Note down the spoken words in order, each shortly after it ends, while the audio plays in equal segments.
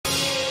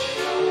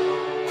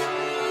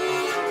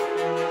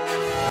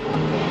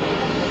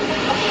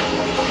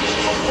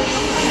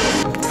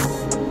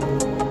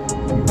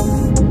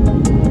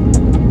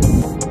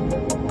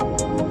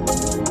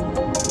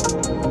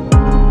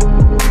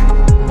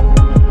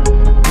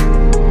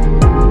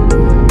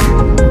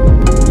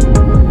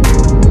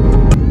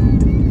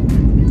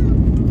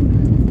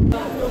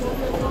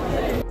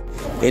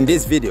In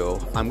this video,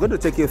 I'm going to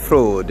take you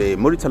through the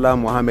MURTALA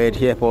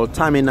MUHAMMED Airport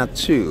Terminal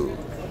 2,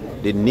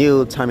 the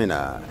new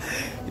terminal,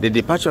 the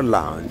departure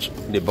lounge,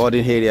 the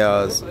boarding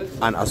areas,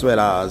 and as well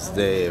as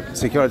the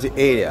security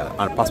area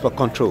and passport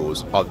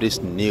controls of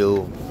this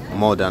new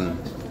modern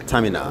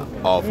terminal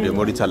of the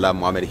MURTALA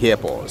MUHAMMED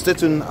Airport. Stay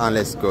tuned and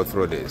let's go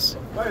through this.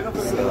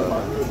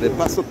 So, the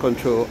passport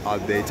control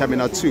of the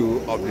Terminal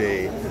 2 of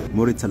the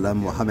MURTALA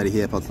MUHAMMED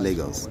Airport,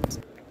 Lagos.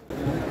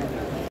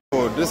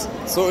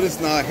 So this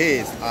now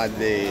is at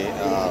the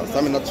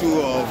Terminal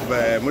 2 of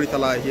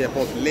MURTALA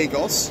Airport,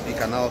 Lagos. You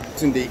can now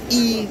tune the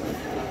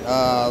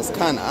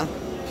scanner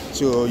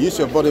to use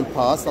your boarding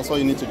pass. That's all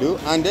you need to do,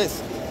 and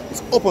this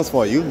is open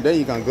for you. Then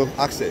you can go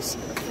access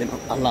and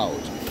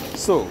allowed.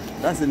 So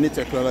that's the new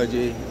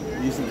technology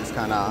using the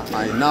scanner,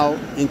 and now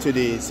into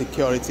the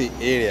security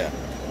area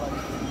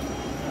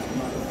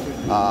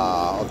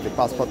of the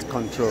passport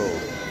control.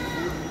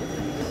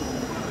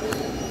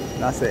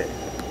 That's it.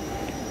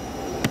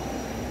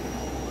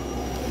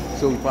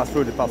 So we pass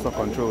through the passport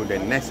control,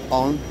 then next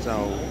on.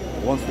 So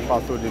once we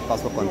pass through the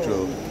passport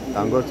control, you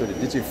can go to the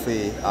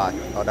duty-free,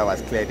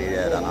 otherwise cleared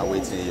area, and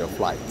awaiting your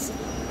flights.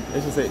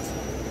 This is it,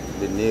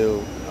 the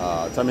new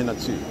Terminal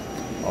 2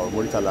 of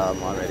MURTALA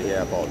MUHAMMED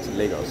Airport,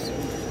 Lagos.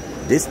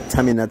 This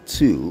Terminal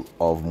 2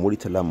 of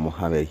MURTALA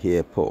MUHAMMED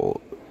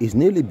Airport is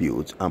newly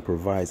built and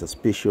provides a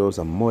spacious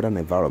and modern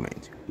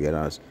environment,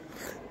 whereas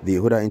the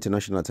other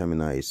international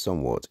terminal is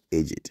somewhat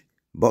aged.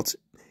 But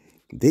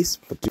this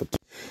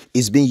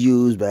is being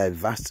used by a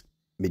vast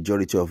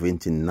majority of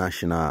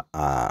international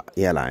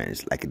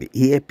airlines like the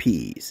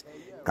EAPs,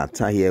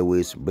 Qatar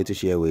Airways,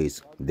 British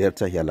Airways,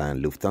 Delta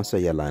Airlines,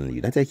 Lufthansa Airlines,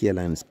 United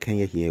Airlines,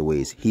 Kenya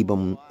Airways,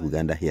 Hibom,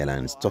 Uganda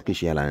Airlines,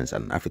 Turkish Airlines,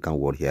 and African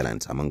World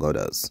Airlines, among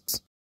others.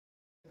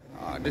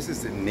 This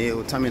is the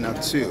new Terminal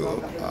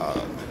 2,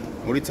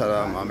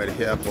 MURTALA MUHAMMED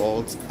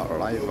Airport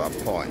arrival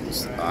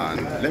points.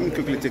 And let me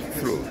quickly take you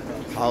through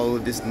how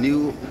this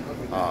new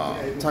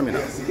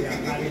terminal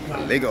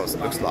Lagos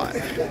looks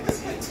like.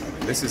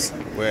 This is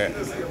where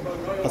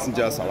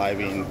passengers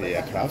arriving the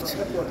aircraft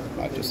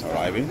are just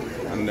arriving,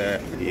 and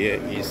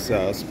here is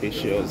a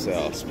spacious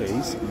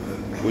space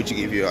which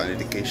give you an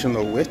indication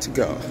of where to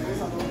go.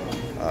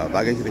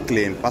 Baggage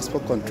reclaim,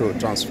 passport control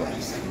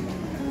transfers.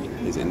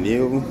 It's a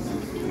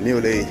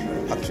newly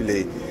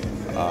actually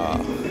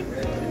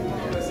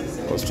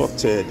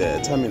constructed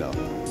terminal.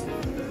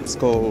 It's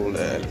called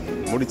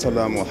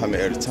MURTALA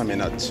MUHAMMED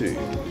Terminal 2.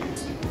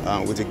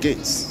 With the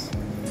gates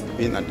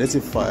being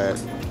identified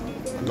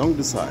along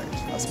the side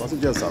as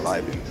passengers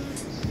arriving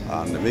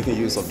and making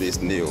use of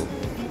this new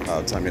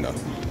terminal.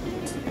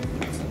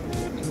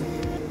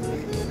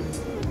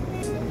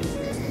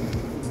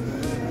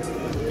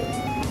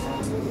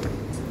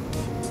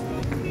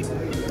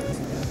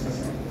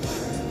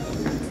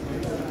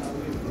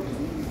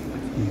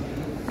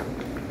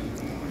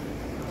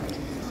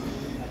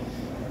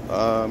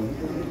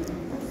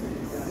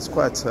 It's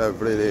quite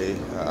really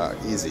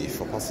easy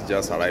for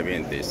passengers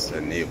arriving in this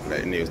new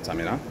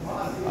terminal,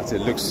 as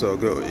it looks so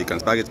good. You can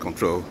baggage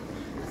control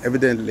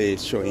evidently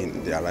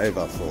showing the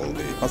arrival for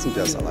the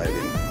passengers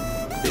arriving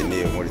the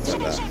new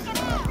MURTALA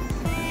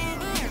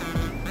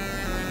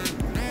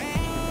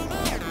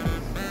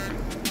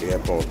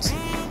airport.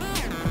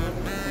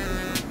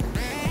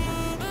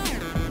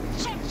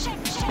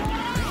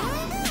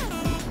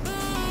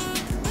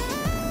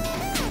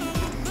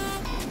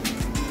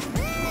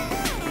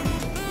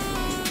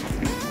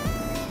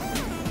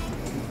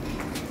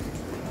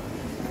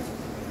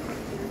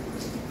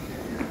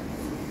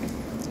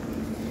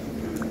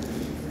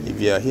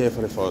 If you are here for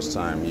the first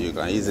time, you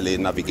can easily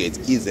navigate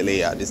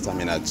at this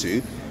Terminal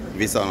 2.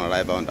 Visa on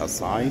arrival on that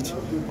side,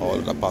 all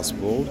the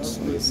passports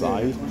on the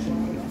side.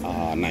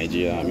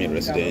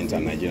 Resident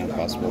and Nigerian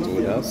passport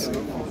holders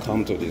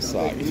come to this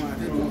side.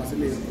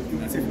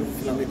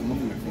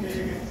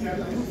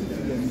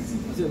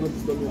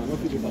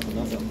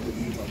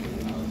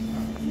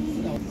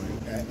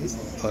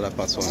 Other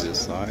passports on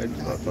this side,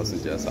 but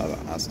passengers are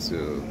asked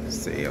to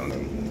stay on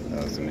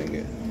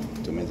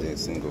to maintain a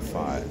single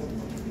file.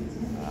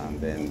 And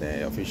then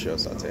the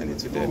officials attending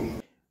to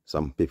them.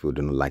 Some people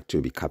do not like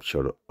to be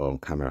captured on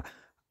camera,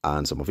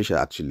 and some officials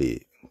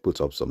actually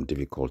put up some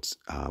difficult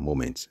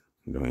moments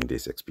during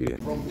this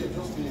experience.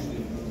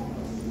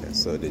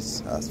 So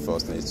this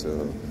first need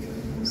to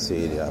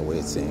see the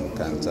awaiting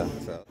counter.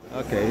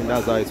 Okay,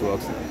 that's how it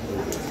works.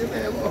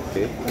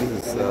 Okay,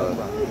 this is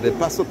the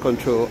passport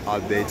control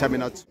of the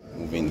terminal.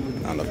 Moving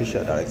an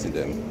official directing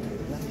them.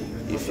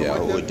 If you are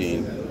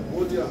holding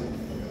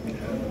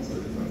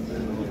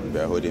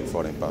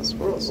foreign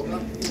passports,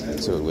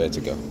 so where to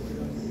go.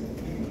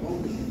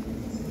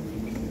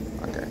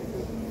 Okay,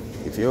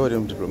 if you're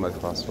holding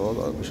diplomatic passport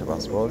or official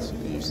passport,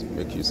 you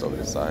make use of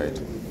the side.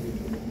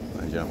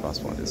 Nigerian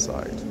passport on this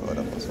side,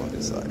 other passport on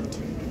this side.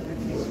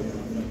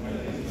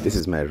 This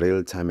is my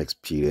real-time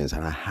experience,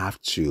 and I have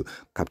to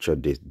capture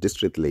this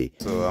discreetly.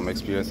 So I'm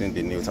experiencing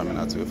the new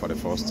Terminal 2 for the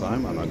first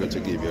time, and I'm going to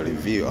give you a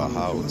review of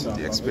how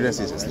the experience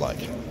is like.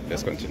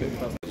 Let's continue.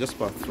 Just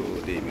pass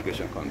through the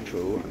immigration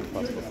control and the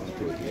passport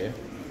control here.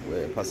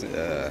 where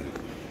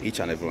each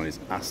and everyone is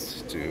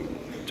asked to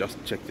just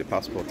check the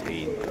passport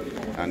in,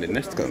 and the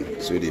next come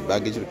to the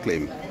baggage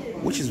reclaim,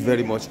 which is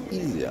very much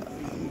easier.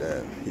 And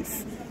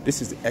if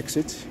this is the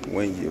exit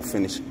when you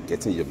finish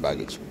getting your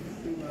baggage,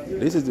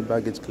 this is the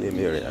baggage claim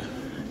area,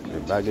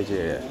 the baggage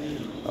area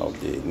of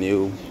the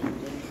new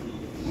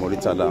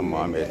MURTALA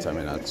MUHAMMED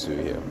Terminal 2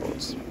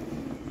 airport.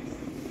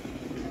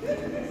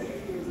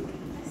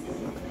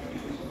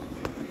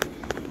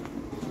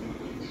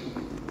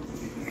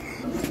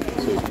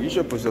 So the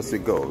usual process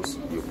it goes,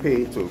 you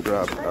pay to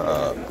grab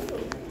a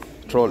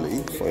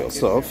trolley for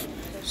yourself.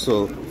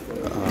 So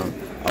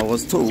I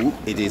was told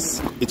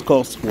it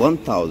costs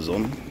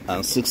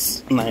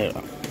 1,006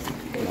 naira.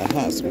 And I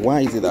asked,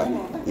 why is it that?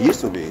 It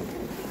used to be,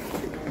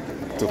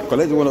 to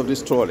collect one of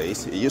these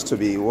trolleys, it used to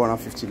be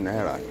 150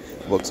 naira.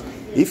 But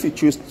if you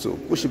choose to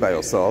push it by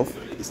yourself,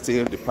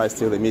 the price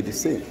still remains the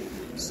same.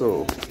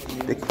 So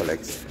they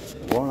collect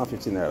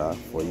 150 naira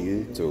for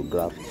you to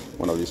grab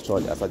one of these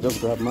trolleys. I just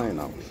grabbed mine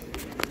now.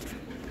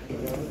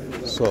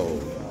 So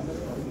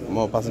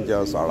more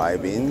passengers are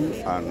arriving,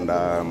 and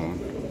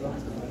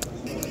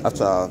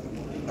after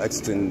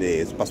exiting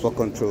the passport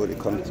control, it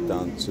comes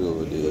down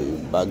to the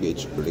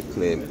baggage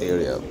reclaim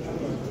area.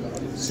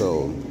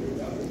 So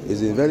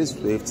it's been very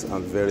swift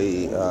and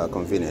very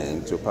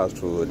convenient to pass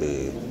through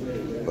the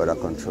border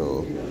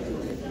control.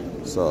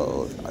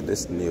 So at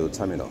this new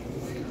terminal,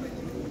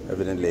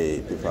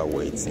 evidently people are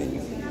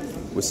waiting.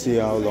 We see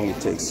how long it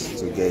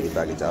takes to get the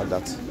baggage out.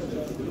 That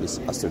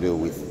has to do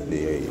with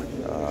the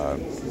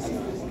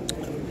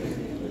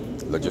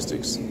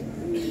logistics.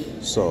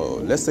 So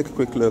let's take a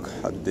quick look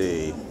at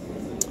the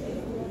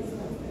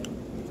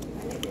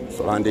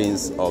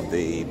surroundings of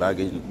the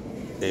baggage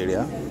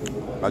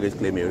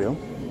claim area.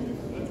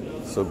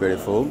 So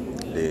beautiful.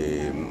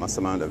 The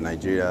mastermind of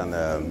Nigerian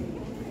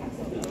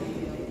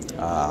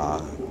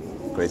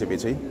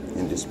creativity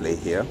in display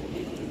here,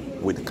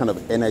 with the kind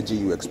of energy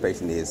you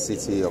expect in a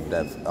city of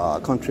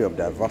country of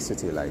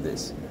diversity like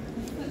this.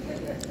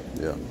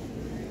 Yeah.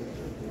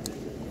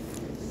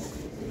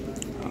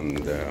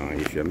 And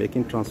if you're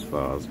making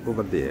transfers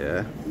over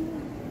there,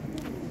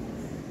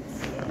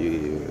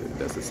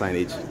 there's a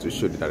signage to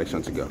show the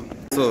direction to go.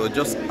 So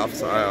just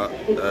after I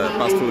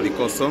pass through the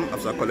custom,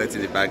 after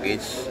collecting the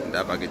baggage in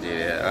that baggage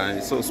area, and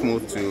it's so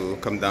smooth to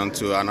come down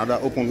to another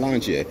open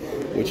lounge here,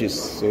 which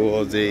is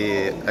towards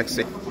the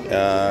exit.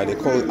 They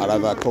call it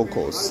Arrival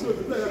Concourse.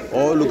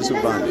 All looks so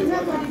branded.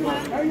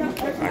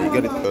 And you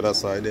get it the other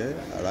side there.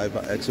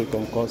 Arrival Exit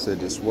Concourse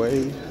this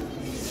way.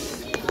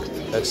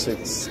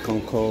 Exit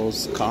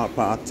Concourse, car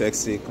park,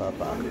 taxi, car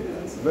park.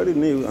 Very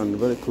new and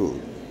very cool.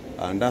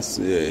 And that's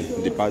the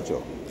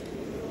departure.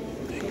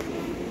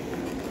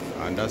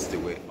 And that's the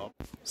way up.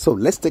 So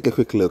let's take a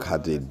quick look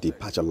at the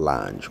departure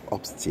lounge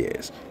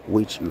upstairs,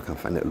 which you can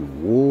find a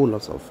whole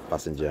lot of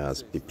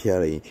passengers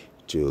preparing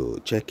to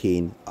check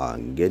in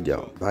and get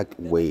their bag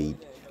weighed,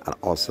 and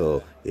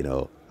also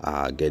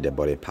get their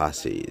boarding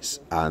passes,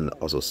 and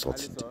also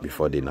sorted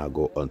before they now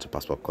go on to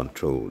passport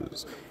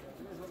controls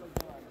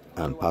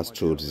and pass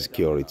through the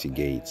security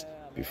gates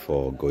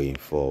before going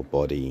for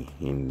boarding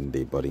in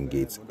the boarding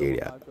gates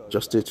area.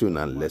 Just stay tuned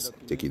and let's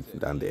take it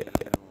down there.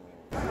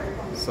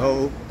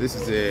 So this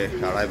is the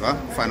arrival,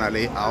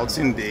 finally out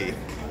in the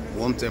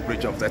warm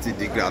temperature of 30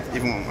 degrees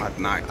even at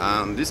night.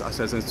 And this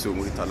accession to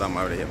MURTALA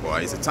MUHAMMED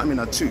Airport is a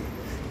Terminal 2,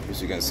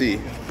 as you can see.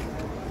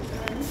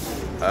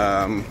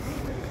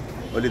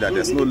 Only that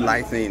there's no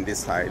lighting in this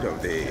side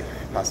of the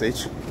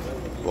passage,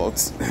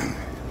 but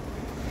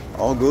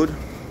all good.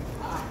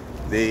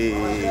 This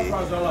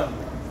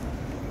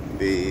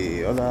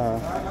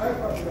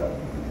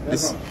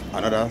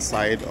another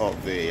side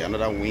of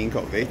another wing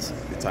of it,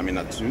 the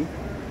Terminal 2,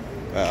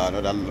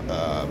 another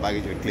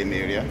baggage reclaim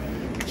area.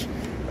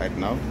 Right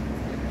now,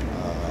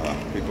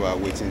 people are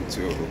waiting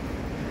to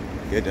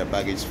get their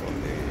baggage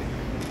from the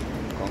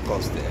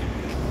concourse there.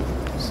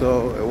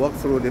 So a walk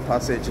through the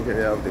passage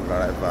area of the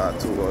arrival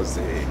towards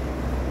a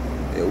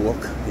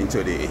walk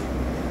into the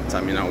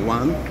Terminal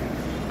 1,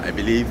 I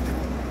believe,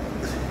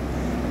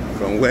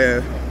 from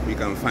where we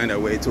can find our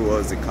way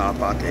towards the car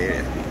park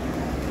area.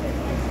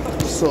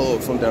 So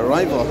from the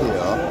arrival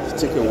here,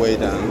 take a way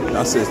down.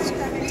 That's it.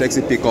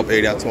 Taxi pickup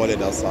area,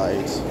 toilet outside.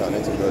 I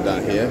need to go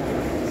down here.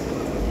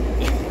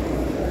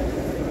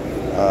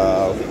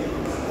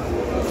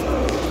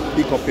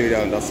 Pickup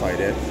area on that side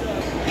there.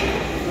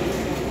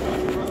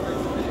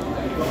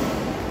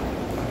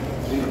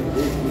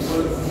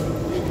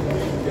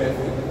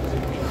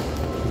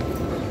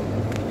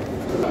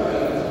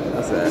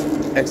 That's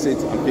an exit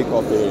and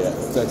pickup area.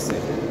 Taxi.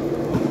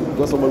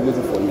 Got somebody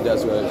waiting for you.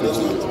 That's where I feel.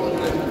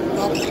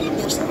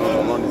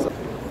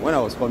 When I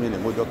was coming, I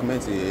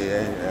document the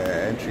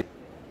entry.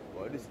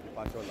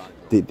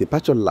 The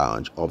departure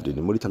lounge of the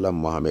MURTALA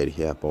MUHAMMED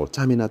Airport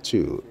Terminal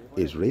 2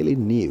 is really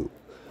new,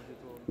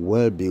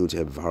 well-built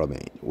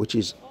environment, which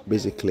is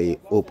basically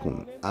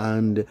open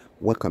and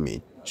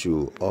welcoming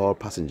to all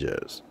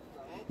passengers.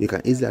 You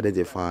can easily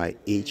identify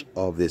each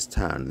of the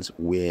stands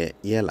where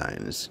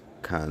airlines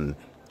can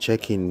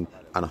check in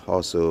and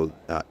also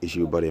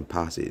issue boarding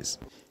passes.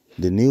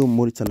 The new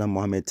MURTALA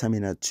MUHAMMED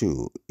Terminal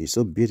 2 is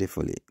so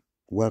beautifully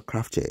well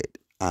crafted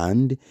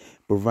and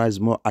provides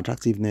more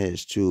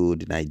attractiveness to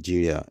the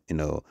Nigeria,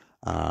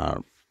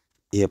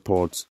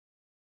 airport.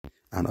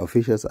 And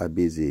officials are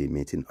busy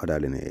meeting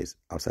orderliness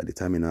outside the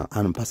terminal,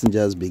 and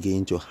passengers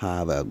begin to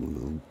have a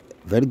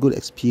very good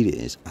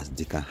experience as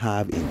they can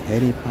have in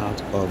any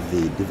part of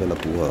the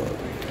developed world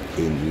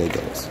in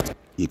Lagos.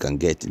 You can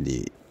get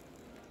the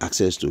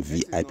access to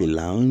VIP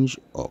lounge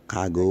or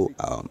cargo,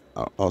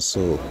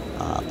 also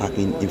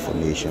parking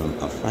information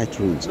and flight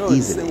routes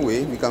easily. The same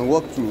way we can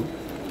walk through.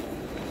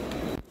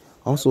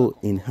 Also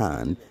in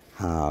hand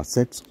are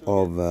sets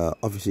of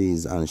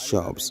offices and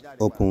shops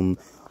open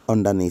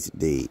underneath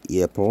the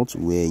airport,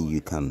 where you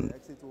can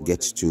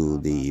get to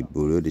the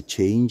bureau de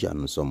change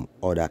and some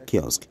other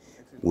kiosks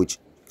which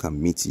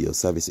can meet your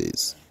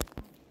services.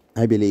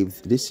 I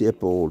believe this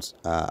airport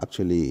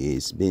actually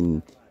is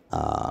being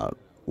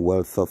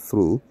well thought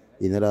through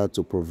in order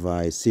to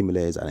provide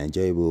seamless and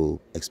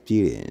enjoyable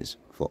experience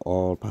for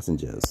all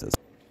passengers.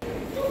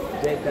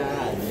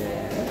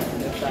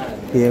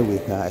 Here we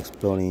are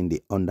exploring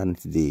the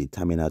underneath the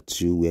Terminal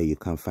 2, where you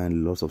can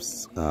find lots of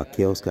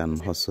kiosks and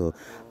also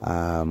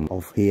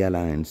of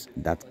airlines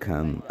that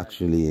can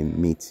actually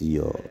meet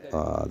your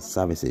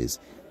services.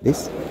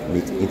 This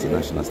meets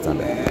international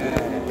standard.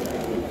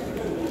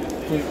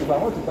 So if I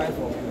want to buy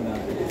from you now,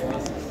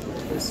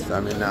 this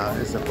terminal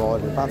is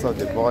part of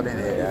the boarding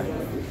area.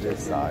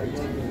 This side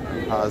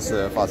has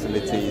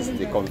facilities,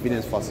 the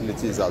convenience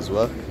facilities as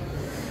well,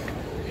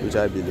 which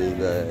I believe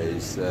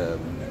is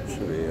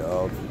should be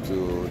up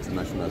to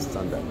international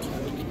standard.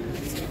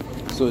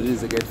 So this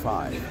is the gate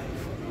 5.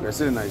 We're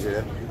still in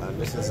Nigeria, and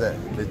this is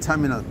the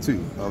terminal 2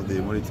 of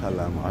the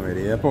MURTALA MUHAMMED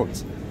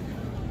Airport.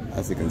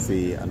 As you can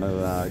see,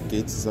 another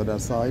gate is on the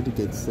other side,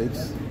 gate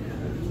 6.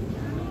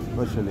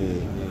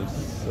 Virtually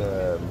it's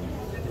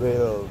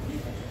real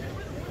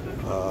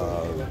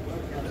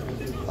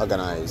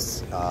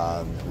organized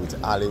with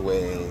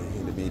alleyway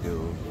in the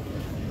middle,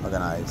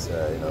 organized,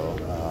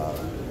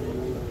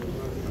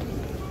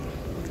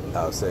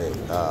 I'll say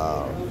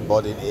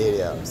boarding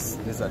areas.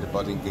 These are the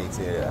boarding gate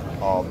area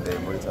of the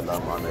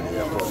MURTALA MUHAMMED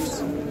Airport.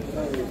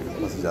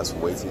 Passengers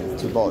waiting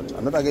to board.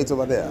 Another gate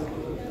over there,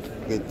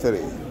 gate 3.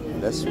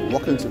 Let's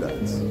walk into that.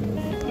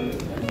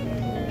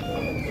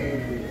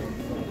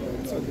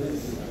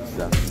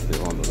 That's the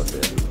one over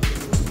there.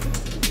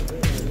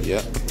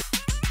 Yeah.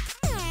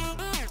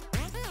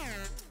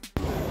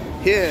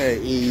 Here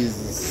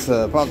is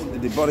the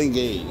boarding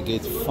gate,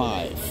 gate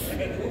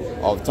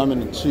 5 of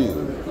Terminal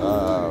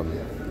 2.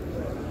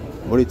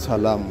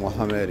 MURTALA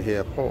MUHAMMED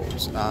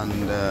Airport,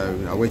 and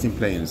awaiting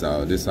planes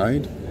are this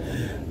side.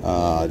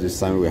 This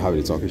time we have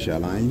the Turkish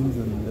Airlines,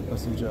 and the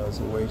passengers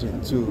are waiting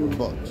to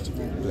board to the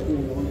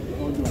plane.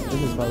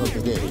 This is part of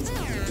the gate.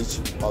 Each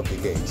of the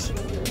gates.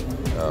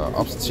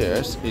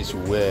 Upstairs is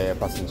where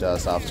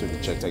passengers have to be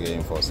checked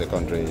again for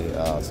secondary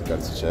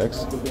security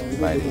checks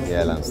by the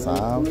airline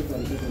staff.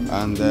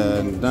 And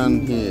then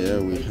down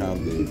here we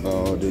have the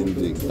boarding,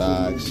 the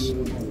bags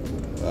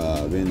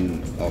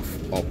being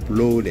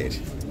uploaded,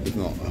 if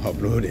not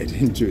uploaded,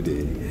 into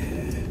the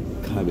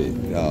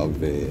cabin of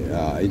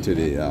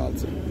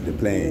the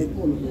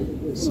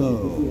plane.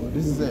 So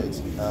this is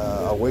it.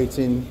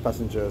 Awaiting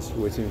passengers,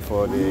 waiting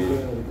for the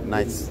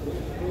night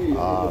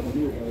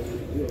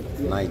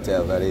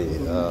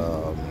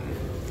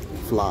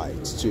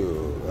flight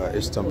to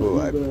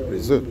Istanbul, I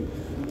presume,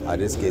 at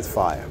this gate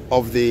 5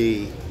 of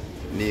the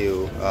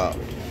new,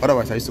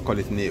 otherwise I used to call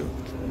it new,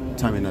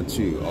 Terminal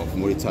 2 of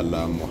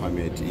MURTALA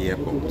MUHAMMED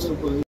Airport.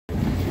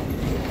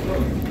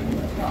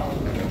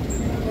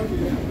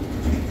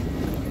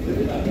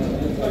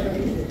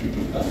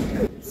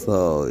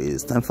 So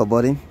it's time for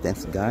boarding.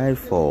 Thanks guys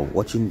for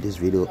watching this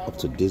video up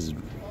to this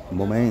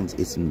moment.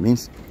 It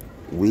means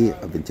we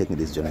have been taking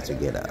this journey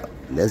together.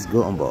 Let's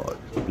go on board.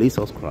 Please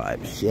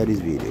subscribe, share this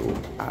video,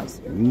 as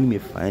we may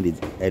find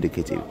it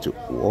educative to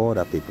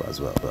other people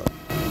as well.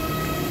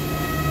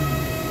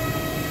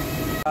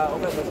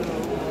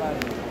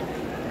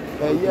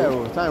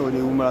 Yeah, time when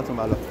you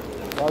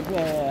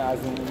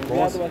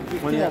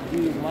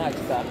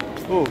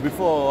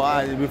before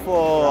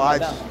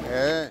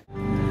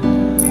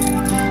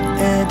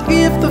And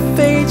if the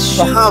fates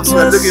perhaps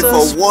we're looking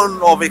for one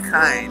of a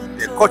kind,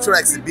 the cultural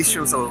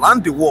exhibitions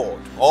around the world,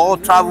 all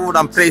traveled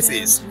and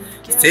places.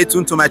 Stay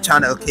tuned to my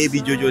channel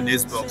KBJOJO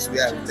Newsbox,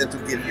 where I intend to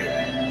give you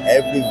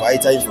every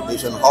vital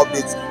information,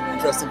 updates,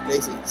 interesting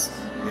places,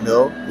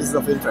 places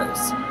of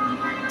interest,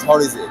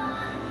 tourism,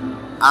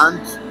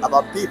 and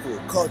about people,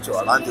 culture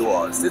around the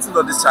world. Stay tuned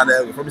on this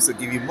channel. We promise to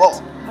give you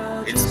more.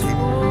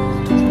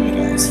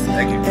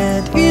 Thank you.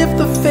 And if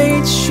the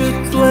fates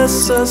should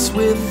bless us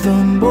with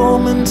a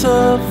moment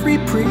of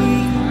reprieve,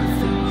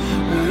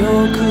 we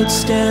all could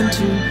stand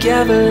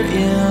together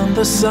in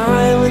the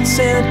silence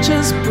and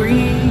just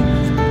breathe.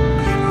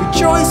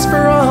 Rejoice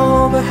for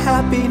all the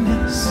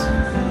happiness,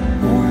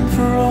 mourn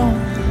for all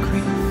the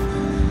grief.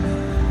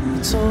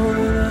 It's all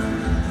that I